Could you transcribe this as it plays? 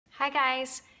Hi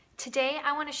guys, today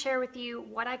I want to share with you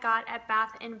what I got at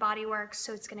Bath & Body Works.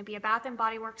 So it's going to be a Bath &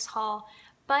 Body Works haul,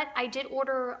 but I did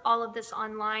order all of this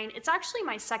online. It's actually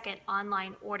my second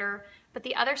online order, but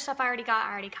the other stuff I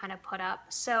already kind of put up.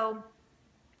 So,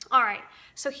 all right,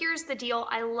 so here's the deal.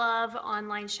 I love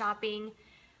online shopping.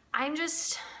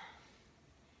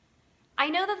 I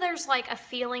know that there's like a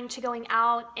feeling to going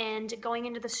out and going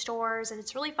into the stores, and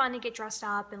it's really fun to get dressed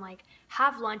up and like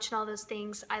have lunch and all those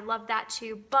things. I love that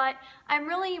too, but I'm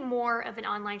really more of an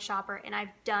online shopper, and I've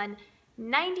done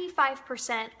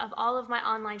 95% of all of my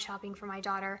online shopping for my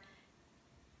daughter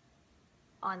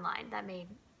online. That made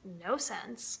no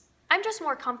sense. I'm just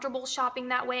more comfortable shopping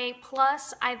that way.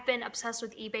 Plus, I've been obsessed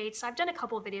with EBATES. I've done a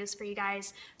couple of videos for you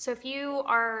guys. So if you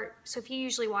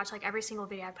usually watch like every single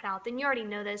video I put out, then you already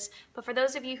know this. But for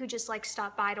those of you who just like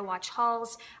stop by to watch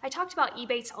hauls, I talked about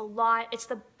EBATES a lot. It's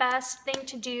the best thing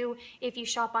to do if you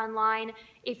shop online.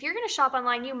 If you're gonna shop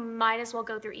online, you might as well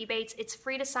go through EBATES. It's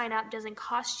free to sign up, doesn't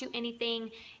cost you anything,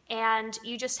 and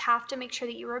you just have to make sure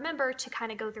that you remember to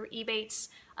kind of go through EBATES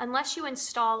unless you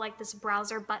install like this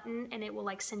browser button and it will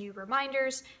like send you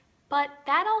reminders. But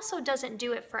that also doesn't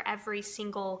do it for every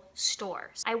single store.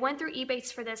 I went through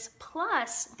EBATES for this,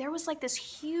 plus there was like this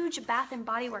huge Bath &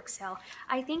 Body Works sale.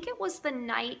 I think it was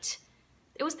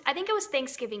I think it was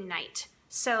Thanksgiving night.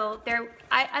 So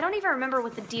I don't even remember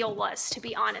what the deal was, to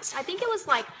be honest. I think it was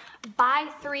like buy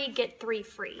 3, get 3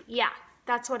 free. Yeah,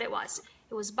 that's what it was.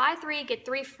 It was buy 3, get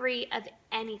 3 free of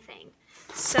anything.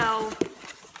 So,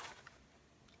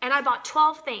 and I bought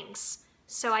 12 things.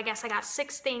 So I guess I got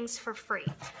 6 things for free.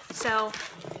 So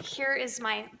here is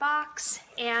my box,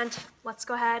 and let's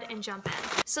go ahead and jump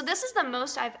in. So this is the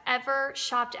most I've ever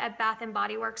shopped at Bath &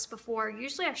 Body Works before.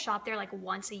 Usually I shop there like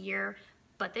once a year.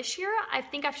 But this year, I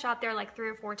think I've shopped there like 3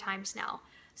 or 4 times now.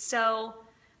 So,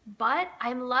 but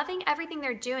I'm loving everything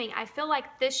they're doing. I feel like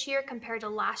this year compared to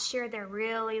last year, they're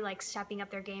really like stepping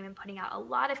up their game and putting out a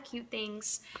lot of cute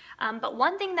things. But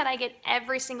one thing that I get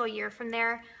every single year from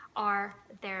there are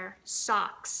their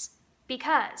socks,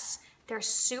 because they're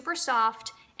super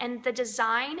soft and the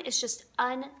design is just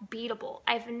unbeatable.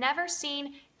 I've never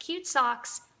seen cute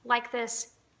socks like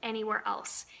this anywhere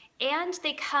else. And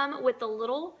they come with the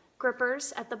little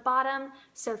grippers at the bottom,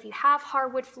 so if you have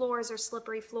hardwood floors or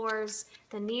slippery floors,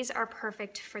 then these are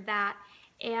perfect for that.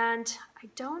 And I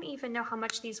don't even know how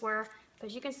much these were, but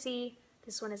as you can see,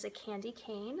 this one is a candy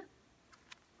cane.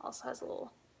 Also has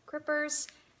little grippers.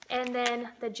 And then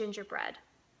the gingerbread.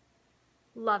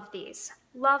 Love these.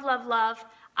 Love, love, love.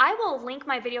 I will link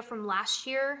my video from last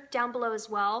year down below as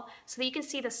well, so that you can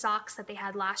see the socks that they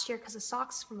had last year, because the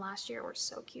socks from last year were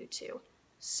so cute too.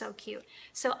 So cute.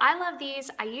 So I love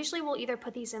these. I usually will either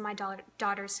put these in my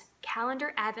daughter's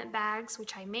calendar advent bags,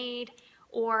 which I made,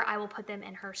 or I will put them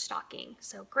in her stocking.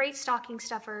 So great stocking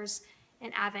stuffers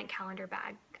and advent calendar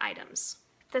bag items.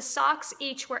 The socks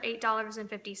each were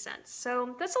 $8.50.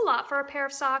 So that's a lot for a pair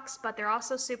of socks, but they're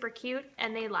also super cute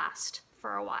and they last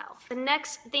for a while. The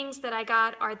next things that I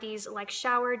got are these like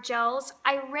shower gels.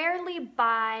 I rarely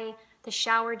buy the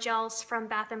shower gels from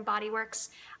Bath & Body Works.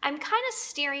 I'm kind of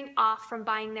steering off from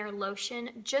buying their lotion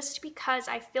just because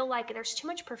I feel like there's too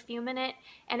much perfume in it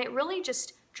and it really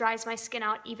just dries my skin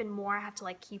out even more. I have to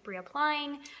like keep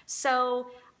reapplying. So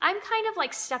I'm kind of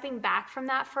like stepping back from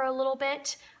that for a little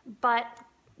bit, but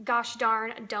gosh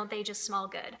darn, don't they just smell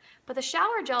good. But the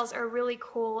shower gels are really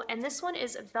cool, and this one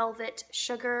is Velvet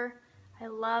Sugar. I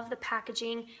love the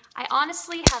packaging. I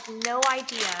honestly have no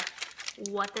idea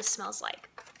what this smells like.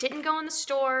 Didn't go in the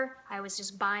store, I was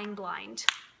just buying blind.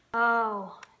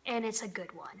 Oh, and it's a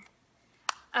good one.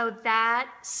 Oh,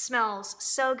 that smells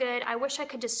so good. I wish I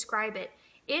could describe it.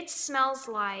 It smells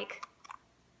like,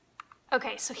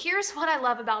 okay, so here's what I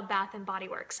love about Bath & Body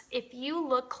Works. If you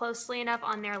look closely enough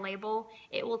on their label,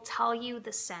 it will tell you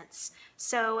the scents.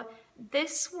 So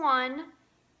this one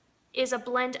is a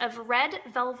blend of red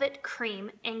velvet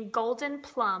cream and golden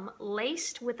plum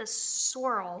laced with a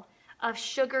swirl of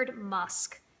sugared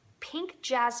musk, pink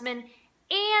jasmine,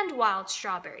 and wild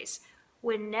strawberries.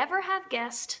 Would never have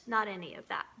guessed not any of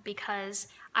that, because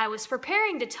I was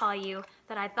preparing to tell you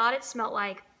that I thought it smelled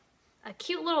like a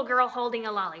cute little girl holding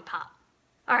a lollipop.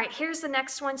 All right, here's the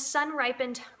next one,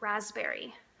 sun-ripened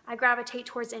raspberry. I gravitate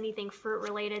towards anything fruit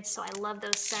related, so I love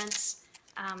those scents.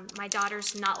 My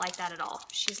daughter's not like that at all.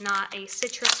 She's not a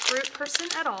citrus fruit person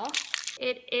at all.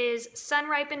 It is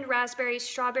sun-ripened raspberries,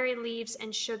 strawberry leaves,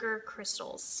 and sugar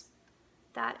crystals.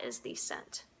 That is the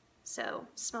scent. So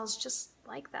smells just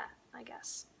like that, I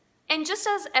guess. And just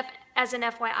as an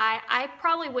FYI, I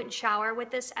probably wouldn't shower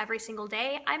with this every single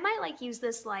day. I might like use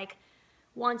this like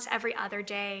once every other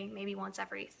day, maybe once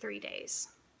every 3 days.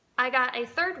 I got a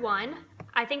third one.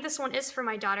 I think this one is for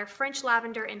my daughter, French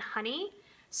lavender and honey.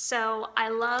 So I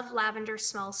love lavender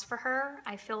smells for her.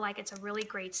 I feel like it's a really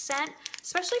great scent,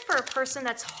 especially for a person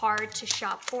that's hard to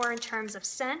shop for in terms of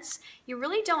scents. You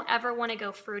really don't ever want to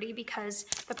go fruity because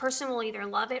the person will either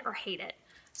love it or hate it.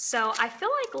 So I feel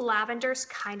like lavender's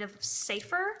kind of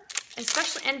safer,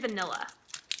 especially in vanilla.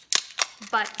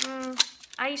 But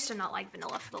I used to not like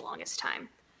vanilla for the longest time.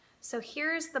 So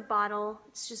here's the bottle.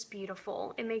 It's just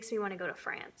beautiful. It makes me want to go to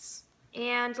France.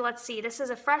 And let's see, this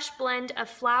is a fresh blend of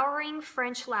flowering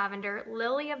French lavender,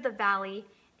 lily of the valley,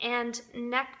 and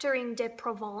nectarine de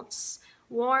Provence,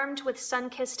 warmed with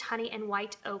sun-kissed honey and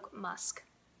white oak musk.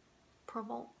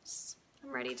 Provence.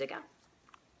 I'm ready to go.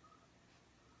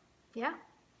 Yeah,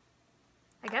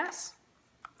 I guess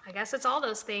it's all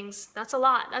those things. That's a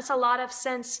lot. That's a lot of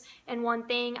scents in one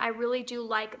thing. I really do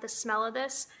like the smell of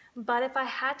this, but if I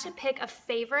had to pick a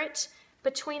favorite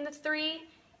between the three,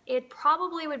 it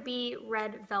probably would be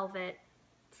red velvet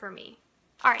for me.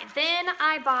 All right, then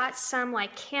I bought some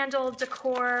like candle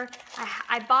decor.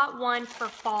 I bought one for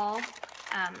fall,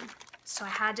 so I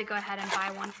had to go ahead and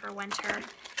buy one for winter.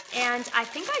 And I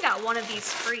think I got one of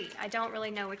these free. I don't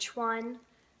really know which one,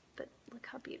 but look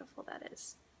how beautiful that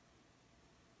is.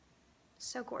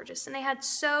 So gorgeous. And they had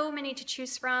so many to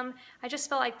choose from. I just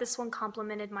felt like this one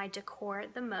complemented my decor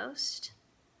the most.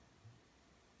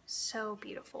 So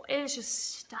beautiful. It is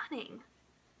just stunning.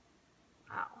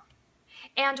 Wow.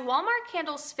 And Walmart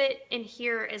candles fit in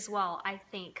here as well, I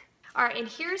think. All right, and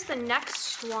here's the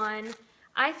next one.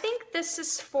 I think this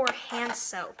is for hand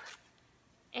soap.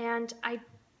 And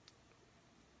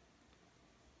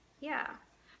yeah.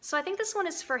 So I think this one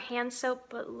is for hand soap,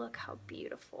 but look how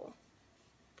beautiful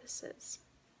this is.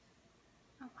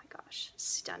 Oh my gosh,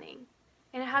 stunning.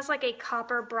 And it has like a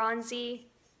copper bronzy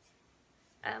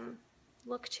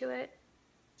look to it.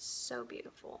 So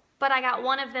beautiful. But I got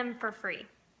one of them for free.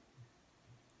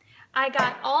 I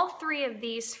got all three of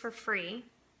these for free,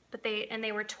 but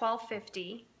they were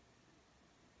 $12.50.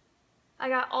 I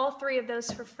got all three of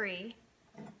those for free.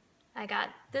 I got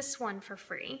this one for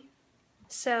free.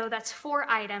 So that's 4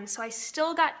 items. So I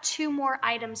still got 2 more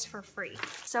items for free.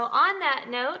 So on that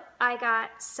note, I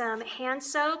got some hand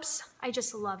soaps. I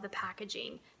just love the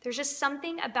packaging. There's just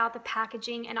something about the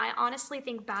packaging, and I honestly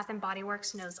think Bath & Body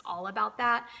Works knows all about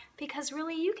that, because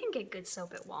really you can get good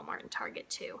soap at Walmart and Target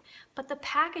too. But the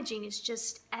packaging is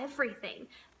just everything.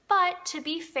 But to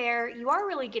be fair, you are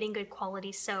really getting good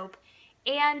quality soap.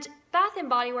 And Bath &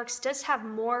 Body Works does have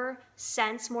more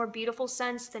scents, more beautiful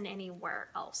scents than anywhere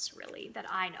else really that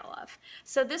I know of.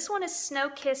 So this one is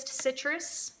Snow-Kissed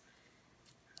Citrus.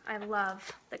 I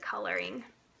love the coloring.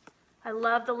 I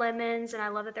love the lemons, and I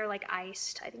love that they're like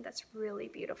iced. I think that's really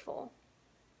beautiful.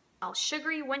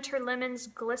 Sugary winter lemons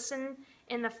glisten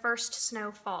in the first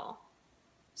snowfall.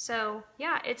 So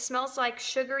yeah, it smells like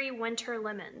sugary winter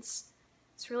lemons.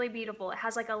 It's really beautiful. It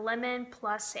has like a lemon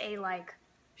plus a like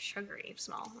sugary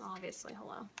smell, obviously.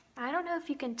 Hello. I don't know if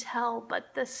you can tell,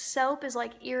 but the soap is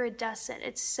like iridescent.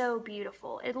 It's so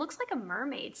beautiful. It looks like a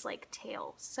mermaid's like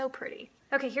tail. So pretty.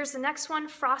 Okay, here's the next one,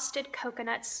 Frosted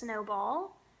Coconut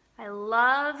Snowball. I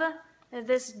love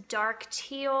this dark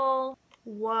teal.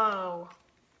 Whoa.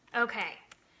 Okay,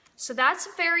 so that's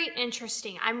very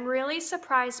interesting. I'm really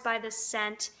surprised by this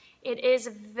scent. It is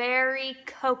very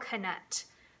coconut.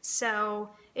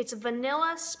 So it's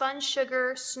vanilla, spun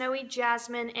sugar, snowy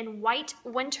jasmine, and white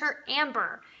winter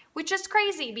amber, which is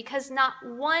crazy because not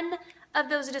one of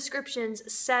those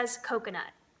descriptions says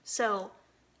coconut. So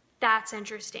that's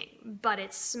interesting, but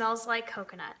it smells like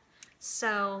coconut.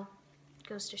 So it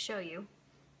goes to show you.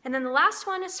 And then the last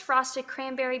one is Frosted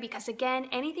Cranberry, because again,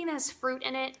 anything that has fruit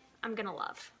in it, I'm gonna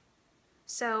love.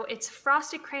 So it's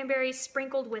frosted cranberry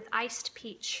sprinkled with iced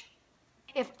peach.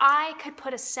 If I could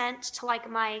put a scent to like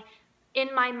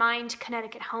in my mind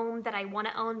Connecticut home that I want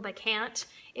to own but can't,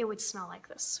 it would smell like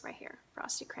this right here,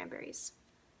 frosted cranberries.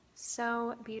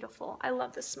 So beautiful. I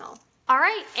love the smell. All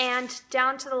right, and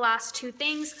down to the last 2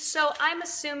 things. So I'm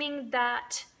assuming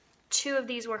that 2 of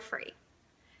these were free,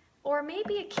 or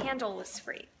maybe a candle was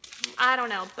free. I don't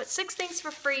know, but 6 things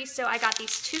for free. So I got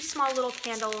these 2 small little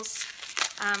candles.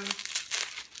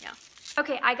 Yeah.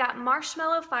 Okay, I got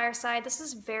Marshmallow Fireside. This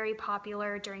is very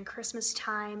popular during Christmas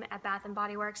time at Bath &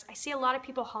 Body Works. I see a lot of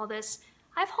people haul this.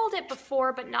 I've hauled it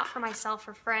before, but not for myself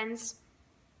or friends.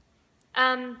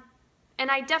 And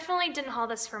I definitely didn't haul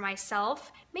this for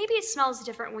myself. Maybe it smells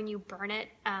different when you burn it,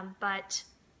 but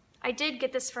I did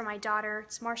get this for my daughter.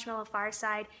 It's Marshmallow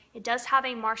Fireside. It does have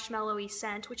a marshmallowy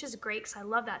scent, which is great because I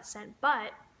love that scent,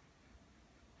 but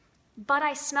but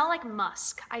I smell like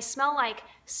musk. I smell like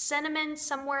cinnamon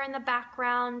somewhere in the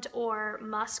background or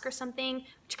musk or something,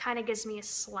 which kind of gives me a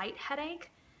slight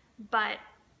headache. But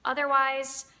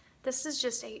otherwise, this is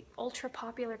just a ultra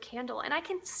popular candle, and I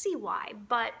can see why,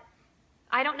 but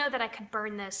I don't know that I could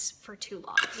burn this for too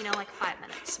long, you know, like 5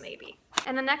 minutes maybe.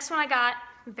 And the next one I got,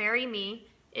 very me,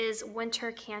 is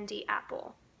Winter Candy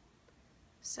Apple.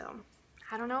 So,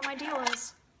 I don't know what my deal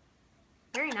is.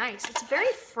 Very nice. It's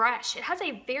very fresh. It has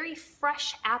a very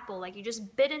fresh apple, like you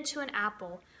just bit into an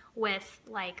apple with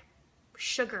like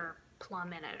sugar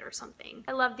plum in it or something.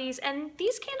 I love these, and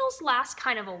these candles last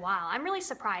kind of a while. I'm really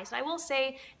surprised. I will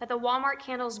say that the Walmart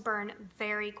candles burn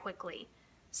very quickly.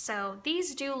 So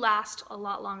these do last a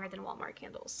lot longer than Walmart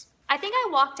candles. I think I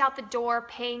walked out the door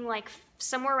paying like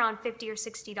somewhere around $50 or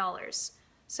 $60.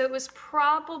 So it was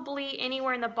probably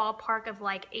anywhere in the ballpark of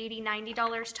like $80,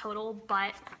 $90 total,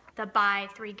 but the buy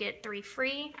 3 get 3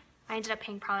 free, I ended up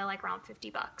paying probably like around 50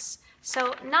 bucks.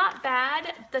 So not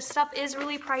bad. The stuff is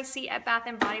really pricey at Bath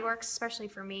 & Body Works, especially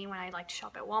for me when I like to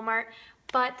shop at Walmart,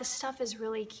 but the stuff is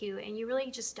really cute and you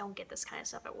really just don't get this kind of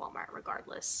stuff at Walmart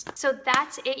regardless. So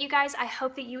that's it, you guys. I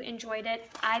hope that you enjoyed it.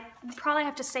 I probably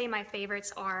have to say my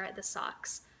favorites are the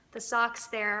socks. The socks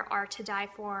there are to die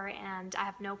for, and I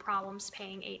have no problems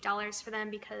paying $8 for them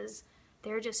because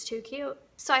they're just too cute.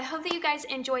 So I hope that you guys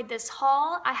enjoyed this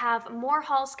haul. I have more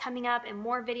hauls coming up and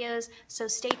more videos, so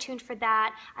stay tuned for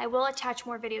that. I will attach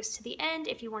more videos to the end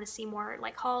if you want to see more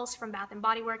like hauls from Bath &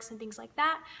 Body Works and things like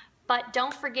that. But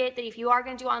don't forget that if you are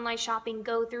going to do online shopping,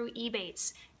 go through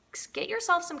EBATES. Get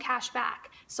yourself some cash back.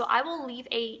 So I will leave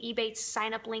a EBATES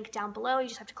sign up link down below. You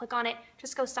just have to click on it.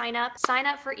 Just go sign up. Sign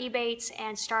up for EBATES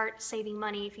and start saving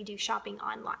money if you do shopping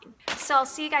online. So I'll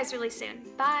see you guys really soon.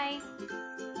 Bye.